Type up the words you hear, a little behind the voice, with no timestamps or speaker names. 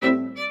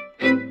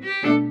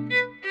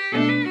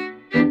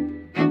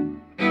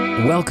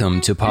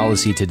Welcome to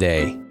Policy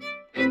Today,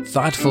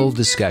 thoughtful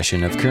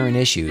discussion of current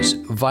issues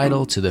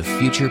vital to the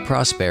future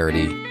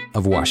prosperity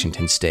of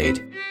Washington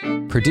State.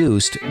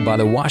 Produced by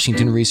the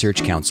Washington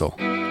Research Council.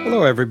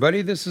 Hello,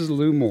 everybody. This is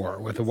Lou Moore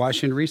with the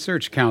Washington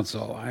Research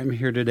Council. I'm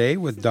here today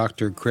with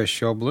Dr. Chris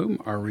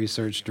Schobloom, our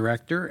research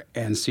director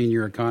and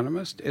senior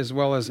economist, as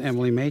well as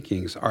Emily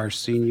Makings, our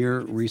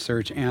senior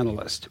research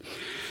analyst.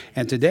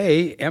 And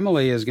today,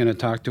 Emily is going to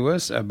talk to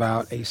us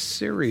about a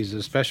series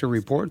of special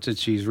reports that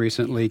she's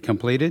recently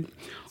completed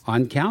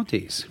on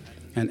counties,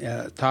 and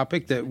a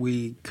topic that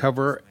we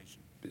cover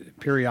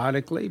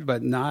periodically,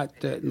 but not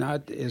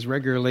as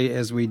regularly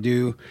as we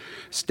do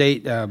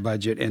state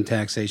budget and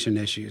taxation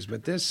issues.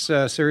 But this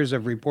series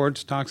of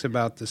reports talks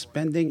about the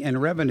spending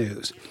and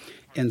revenues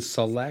in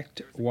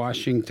select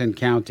Washington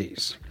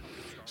counties.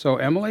 So,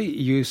 Emily,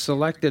 you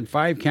selected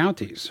 5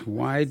 counties.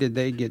 Why did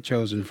they get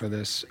chosen for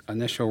this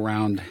initial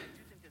round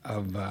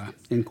of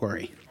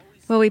inquiry?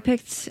 Well, we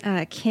picked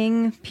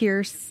King,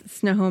 Pierce,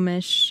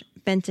 Snohomish,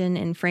 Benton,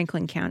 and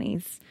Franklin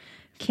counties.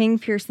 King,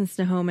 Pierce, and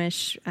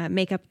Snohomish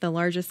make up the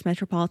largest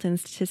metropolitan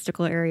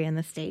statistical area in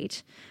the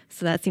state,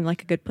 so that seemed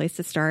like a good place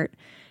to start.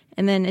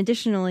 And then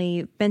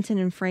additionally, Benton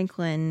and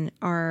Franklin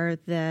are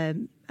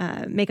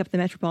make up the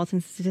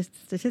metropolitan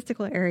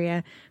statistical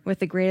area with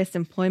the greatest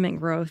employment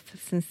growth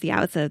since the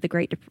outset of the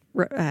Great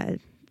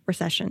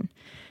Recession.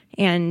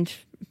 And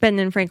Benton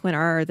and Franklin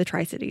are the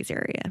Tri-Cities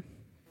area,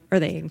 or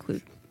they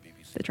include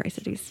the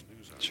Tri-Cities.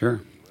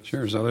 Sure.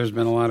 So there's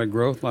been a lot of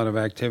growth, a lot of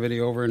activity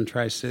over in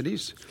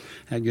Tri-Cities.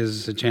 That gives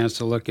us a chance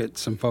to look at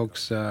some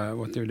folks,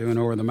 what they're doing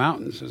over the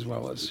mountains, as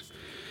well as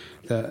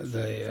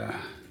the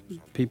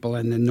people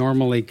in the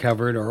normally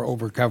covered or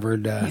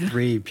over-covered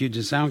 3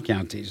 Puget Sound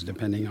counties,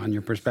 depending on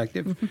your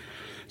perspective. Mm-hmm.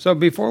 So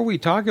before we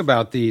talk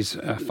about these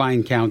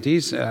fine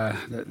counties that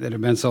have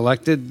been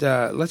selected,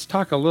 let's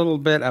talk a little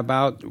bit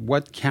about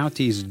what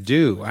counties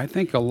do. I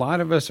think a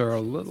lot of us are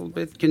a little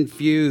bit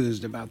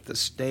confused about the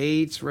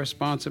state's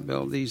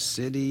responsibilities,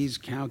 cities,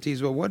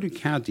 counties. Well, what do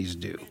counties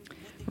do?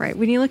 Right.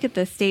 When you look at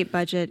the state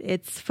budget,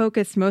 it's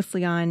focused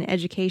mostly on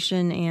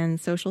education and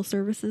social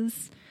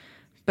services.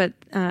 But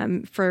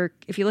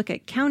if you look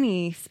at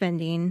county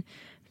spending,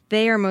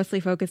 they are mostly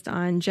focused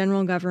on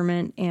general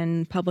government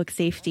and public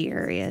safety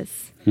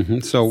areas.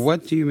 Mm-hmm. So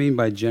what do you mean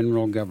by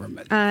general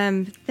government?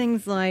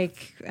 Things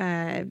like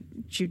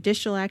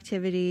judicial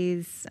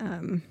activities,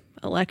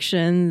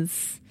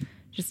 elections,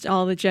 just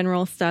all the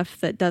general stuff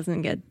that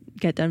doesn't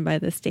get done by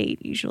the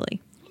state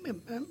usually.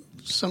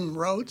 Some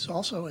roads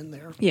also in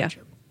there.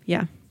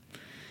 Yeah.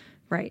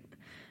 Right.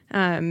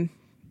 And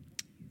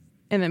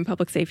then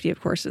public safety,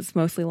 of course, is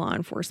mostly law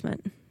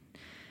enforcement.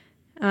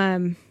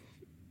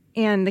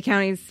 And the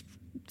counties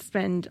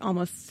spend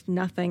almost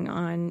nothing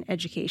on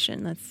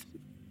education. That's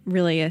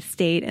really a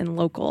state and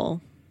local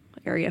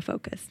area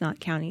focus, not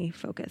county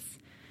focus.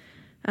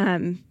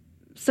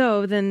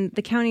 So then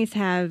the counties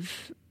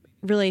have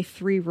really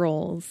 3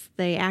 roles.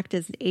 They act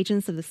as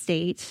agents of the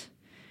state,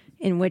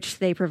 in which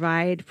they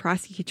provide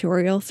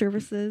prosecutorial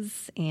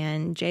services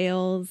and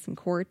jails and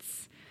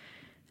courts.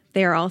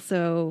 They are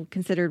also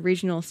considered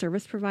regional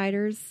service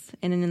providers,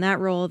 and in that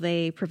role,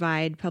 they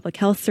provide public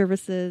health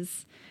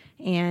services,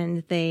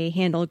 and they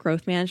handle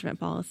growth management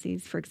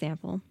policies, for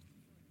example.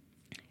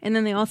 And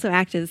then they also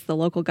act as the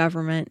local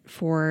government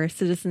for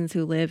citizens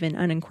who live in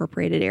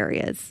unincorporated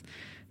areas.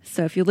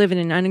 So if you live in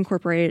an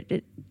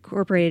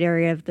unincorporated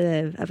area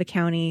of a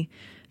county,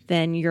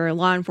 then your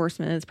law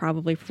enforcement is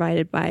probably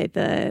provided by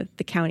the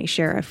county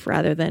sheriff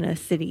rather than a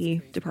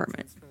city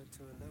department.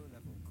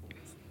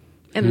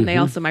 And then they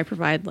also might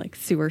provide like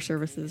sewer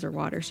services or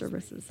water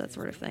services, that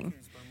sort of thing.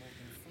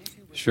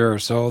 Sure.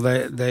 So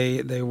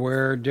they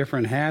wear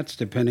different hats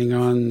depending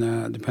on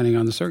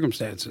the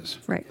circumstances.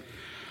 Right.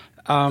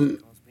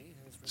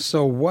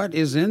 So what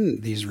is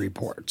in these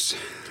reports?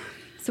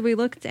 So we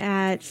looked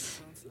at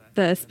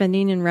the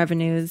spending and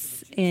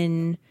revenues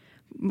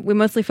we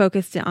mostly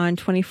focused on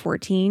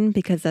 2014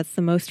 because that's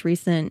the most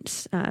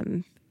recent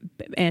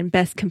and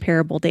best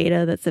comparable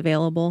data that's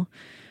available.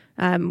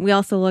 We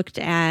also looked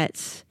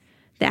at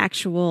the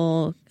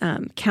actual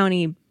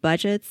county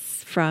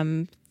budgets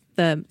from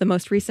the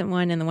most recent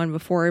one and the one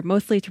before,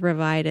 mostly to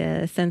provide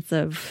a sense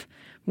of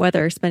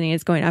whether spending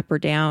is going up or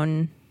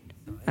down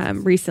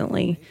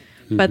recently.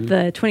 Mm-hmm. But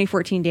the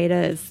 2014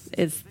 data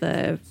is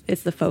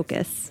the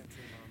focus,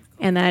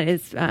 and that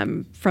is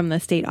from the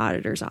state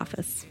auditor's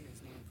office.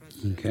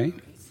 Okay,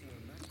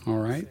 all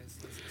right.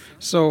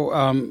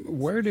 So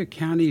where do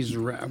county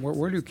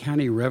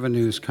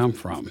revenues come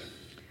from?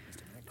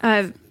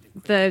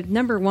 The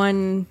number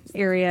one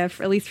area,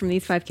 at least from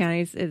these 5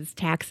 counties, is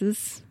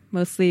taxes.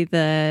 Mostly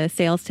the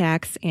sales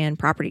tax and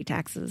property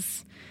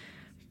taxes.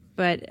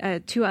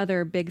 But 2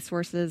 other big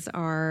sources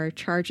are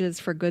charges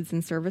for goods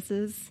and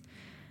services.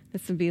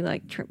 This would be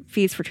like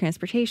fees for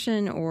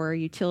transportation or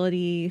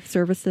utility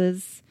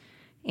services,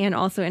 and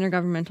also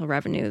intergovernmental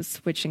revenues,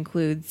 which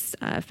includes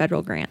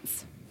federal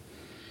grants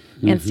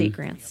and state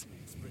grants.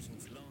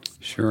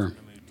 Sure.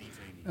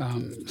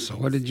 So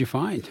what did you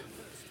find?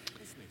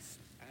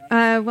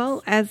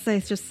 Well, as I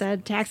just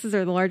said, taxes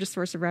are the largest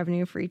source of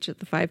revenue for each of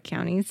the 5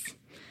 counties.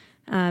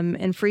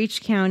 And for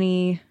each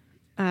county,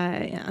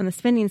 on the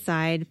spending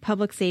side,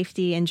 public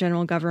safety and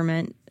general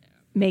government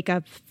make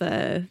up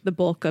the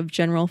bulk of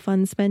general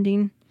fund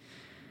spending.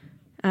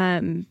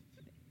 And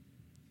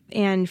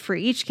for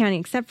each county,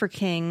 except for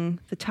King,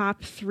 the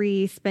top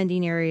 3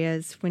 spending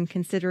areas when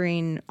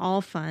considering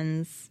all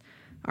funds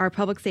are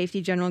public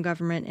safety, general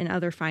government, and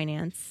other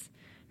finance.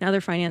 And other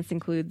finance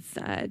includes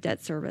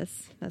debt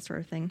service, that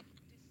sort of thing.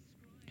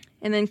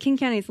 And then King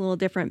County is a little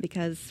different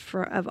because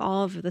of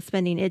all of the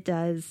spending it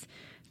does,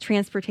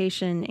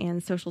 transportation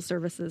and social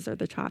services are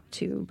the top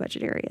 2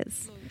 budget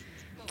areas.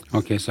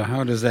 Okay, so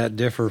how does that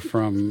differ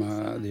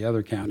from the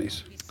other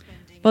counties?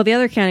 Well, the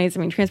other counties,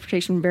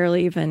 transportation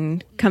barely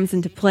even comes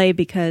into play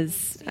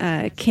because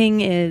King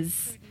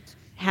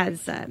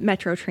has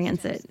Metro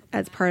Transit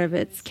as part of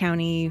its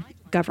county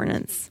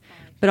governance.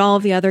 But all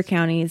of the other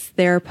counties,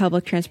 their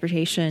public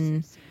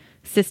transportation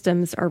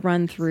systems are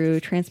run through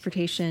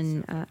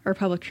transportation or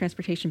public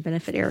transportation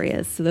benefit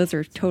areas. So those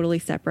are totally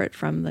separate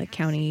from the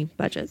county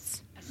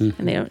budgets,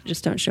 and they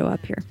don't show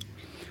up here.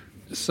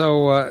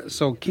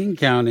 So King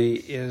County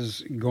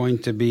is going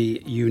to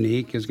be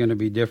unique, is going to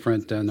be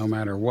different no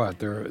matter what.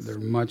 They're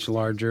much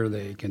larger.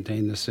 They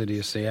contain the city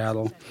of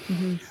Seattle.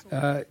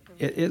 Mm-hmm.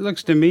 It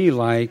looks to me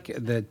like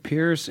that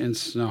Pierce and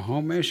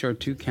Snohomish are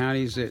 2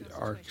 counties that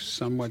are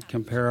somewhat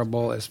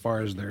comparable as far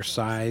as their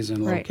size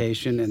and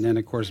location. Right. And then,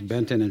 of course,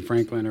 Benton and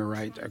Franklin are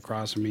right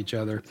across from each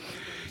other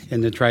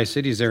in the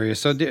Tri-Cities area.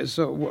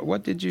 So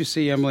what did you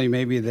see, Emily,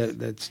 maybe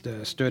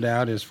that stood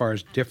out as far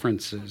as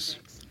differences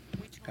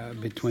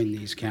between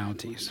these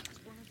counties?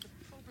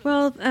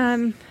 Well,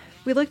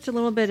 we looked a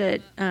little bit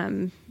at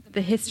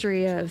the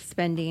history of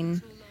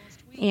spending.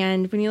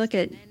 And when you look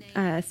at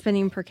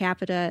spending per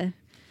capita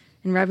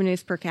and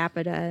revenues per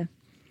capita,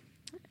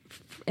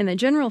 in the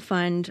general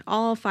fund,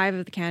 all 5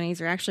 of the counties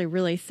are actually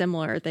really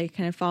similar. They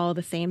kind of follow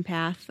the same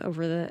path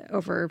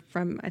over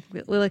from,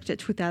 we looked at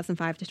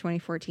 2005 to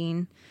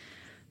 2014.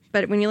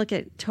 But when you look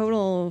at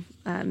total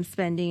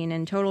spending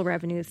and total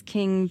revenues,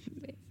 King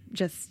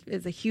just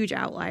is a huge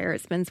outlier. It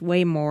spends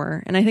way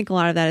more. And I think a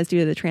lot of that is due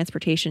to the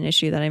transportation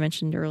issue that I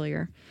mentioned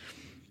earlier.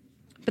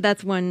 But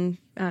that's one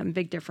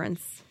big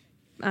difference.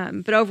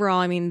 But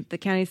overall, the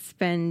counties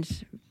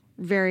are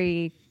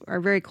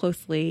very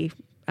closely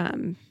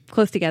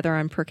close together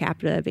on per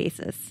capita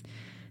basis.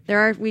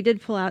 We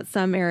did pull out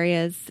some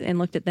areas and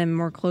looked at them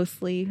more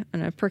closely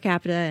on a per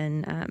capita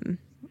and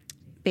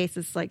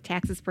basis, like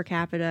taxes per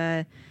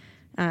capita,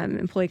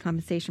 employee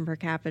compensation per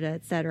capita,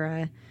 et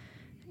cetera.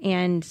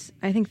 And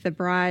I think the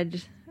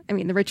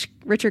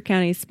richer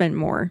counties spent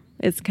more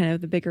is kind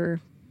of the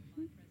bigger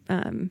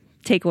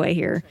takeaway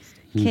here.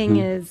 Mm-hmm.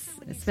 King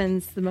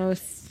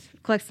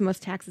collects the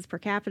most taxes per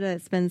capita.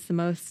 It spends the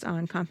most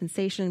on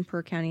compensation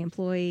per county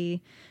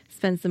employee,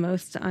 spends the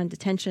most on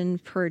detention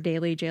per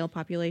daily jail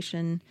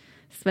population,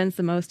 spends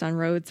the most on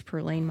roads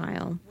per lane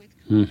mile.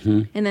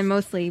 Mm-hmm. And then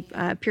mostly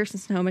Pierce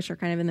and Snohomish are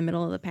kind of in the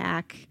middle of the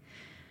pack.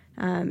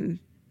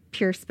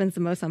 Pierce spends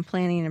the most on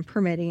planning and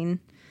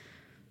permitting.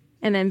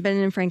 And then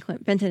Benton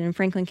and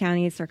Franklin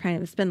counties are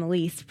kind of spend the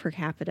least per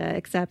capita,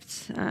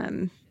 except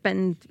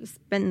Benton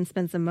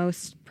spends the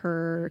most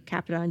per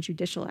capita on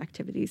judicial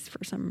activities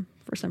for some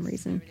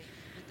reason.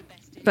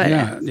 But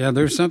yeah,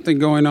 there's something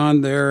going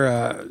on there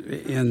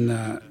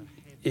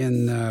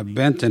in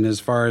Benton as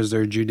far as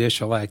their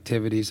judicial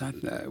activities.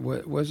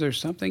 Was there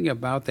something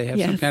about they have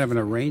some kind of an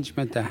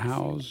arrangement to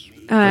house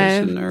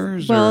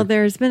prisoners? Well,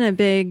 there's been a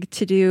big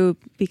to-do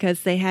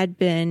because they had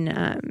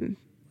been.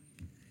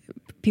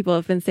 People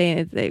have been saying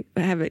that they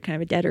have a kind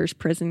of a debtor's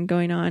prison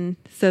going on.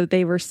 So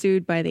they were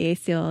sued by the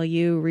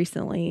ACLU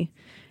recently,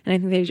 and I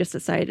think they just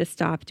decided to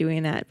stop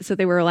doing that. So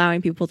they were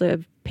allowing people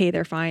to pay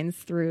their fines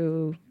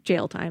through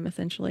jail time,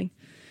 essentially.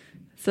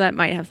 So that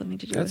might have something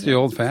to do with it. That's the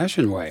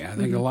old-fashioned way. I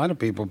think a lot of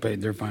people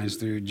paid their fines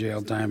through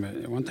jail time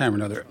at one time or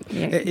another.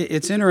 Yeah.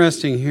 It's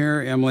interesting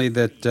here, Emily,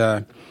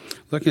 that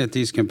looking at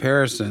these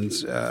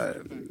comparisons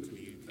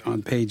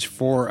on page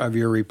 4 of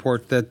your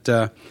report,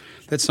 that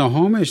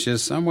Snohomish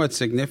is somewhat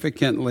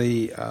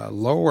significantly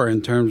lower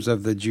in terms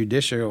of the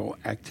judicial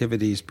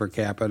activities per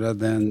capita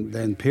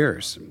than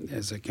Pierce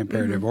as a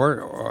comparative,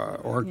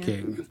 or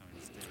King,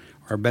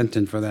 or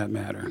Benton for that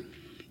matter.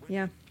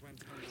 Yeah,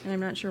 and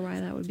I'm not sure why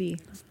that would be.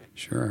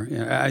 Sure.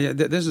 Yeah.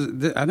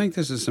 I think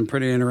this is some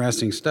pretty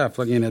interesting stuff.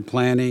 Looking at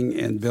planning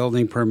and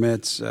building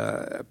permits,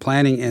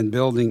 planning and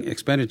building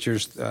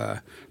expenditures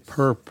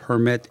per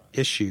permit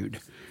issued.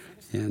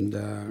 And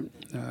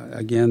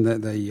again,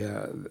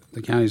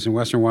 the counties in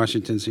western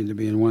Washington seem to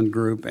be in one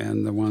group,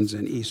 and the ones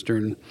in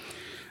eastern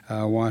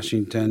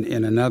Washington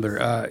in another.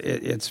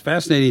 It's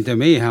fascinating to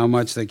me how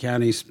much the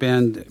counties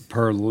spend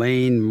per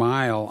lane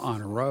mile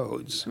on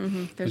roads.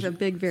 Mm-hmm. There's a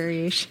big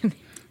variation.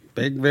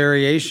 Big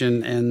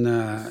variation,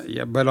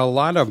 and but a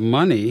lot of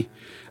money.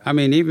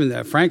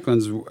 Even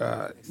Franklin's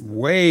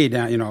way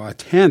down, a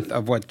tenth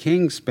of what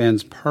King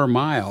spends per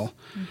mile.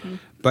 Mm-hmm.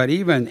 But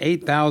even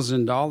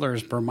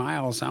 $8,000 per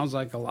mile sounds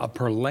like a lot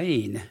per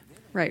lane.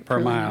 Right, per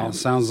mile. mile.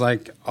 Sounds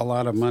like a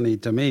lot of money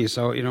to me.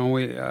 So,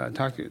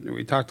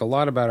 we talked a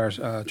lot about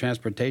our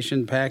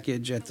transportation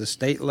package at the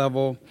state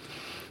level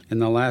in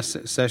the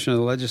last session of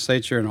the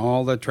legislature and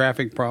all the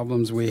traffic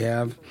problems we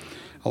have.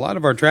 A lot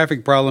of our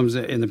traffic problems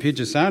in the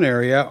Puget Sound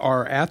area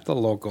are at the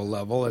local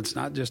level. It's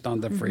not just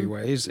on the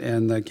freeways,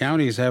 and the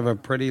counties have a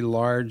pretty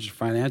large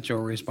financial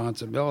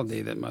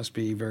responsibility that must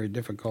be very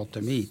difficult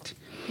to meet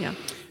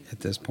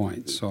at this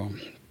point. So,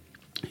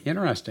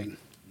 interesting.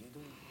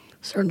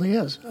 Certainly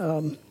is.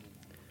 To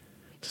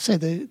say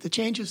the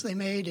changes they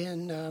made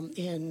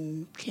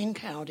in King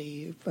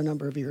County a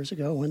number of years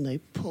ago when they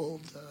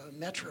pulled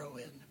Metro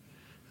in,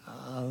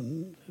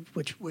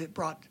 which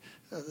brought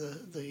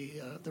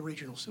the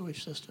regional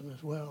sewage system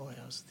as well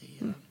as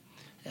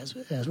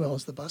as well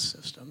as the bus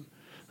system,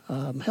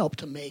 helped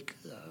to make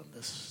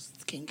this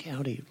King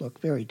County look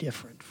very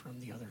different from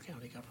the other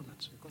county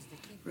governments.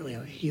 Really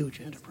a huge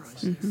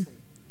enterprise. Mm-hmm.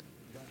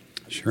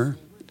 Sure.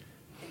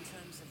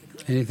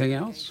 Anything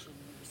else?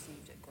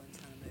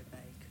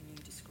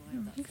 I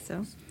don't think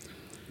so.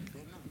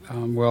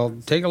 Well,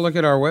 take a look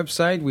at our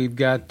website. We've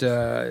got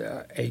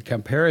a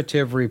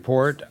comparative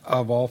report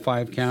of all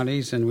 5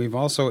 counties, and we've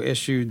also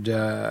issued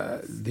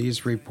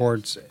these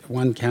reports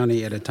one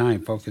county at a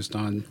time, focused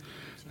on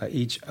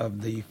each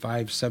of the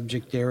 5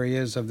 subject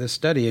areas of this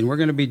study. And we're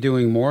going to be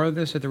doing more of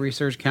this at the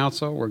Research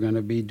Council. We're going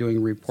to be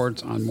doing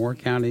reports on more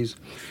counties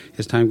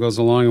as time goes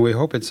along, and we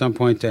hope at some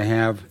point to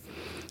have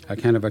a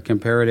kind of a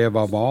comparative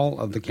of all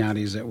of the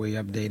counties that we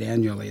update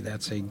annually.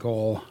 That's a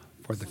goal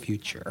for the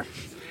future.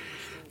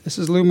 This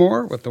is Lou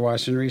Moore with the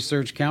Washington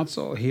Research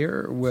Council,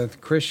 here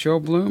with Chris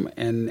Sjoblum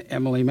and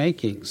Emily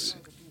Makings.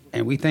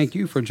 And we thank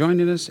you for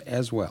joining us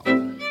as well.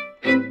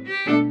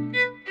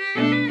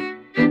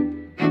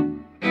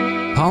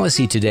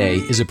 Policy Today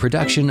is a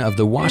production of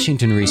the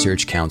Washington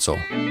Research Council,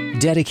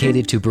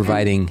 dedicated to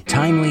providing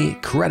timely,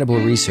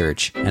 credible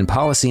research and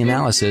policy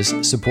analysis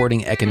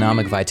supporting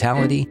economic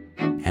vitality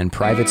and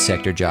private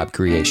sector job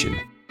creation.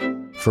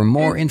 For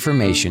more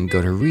information,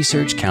 go to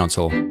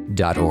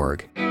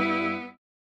researchcouncil.org.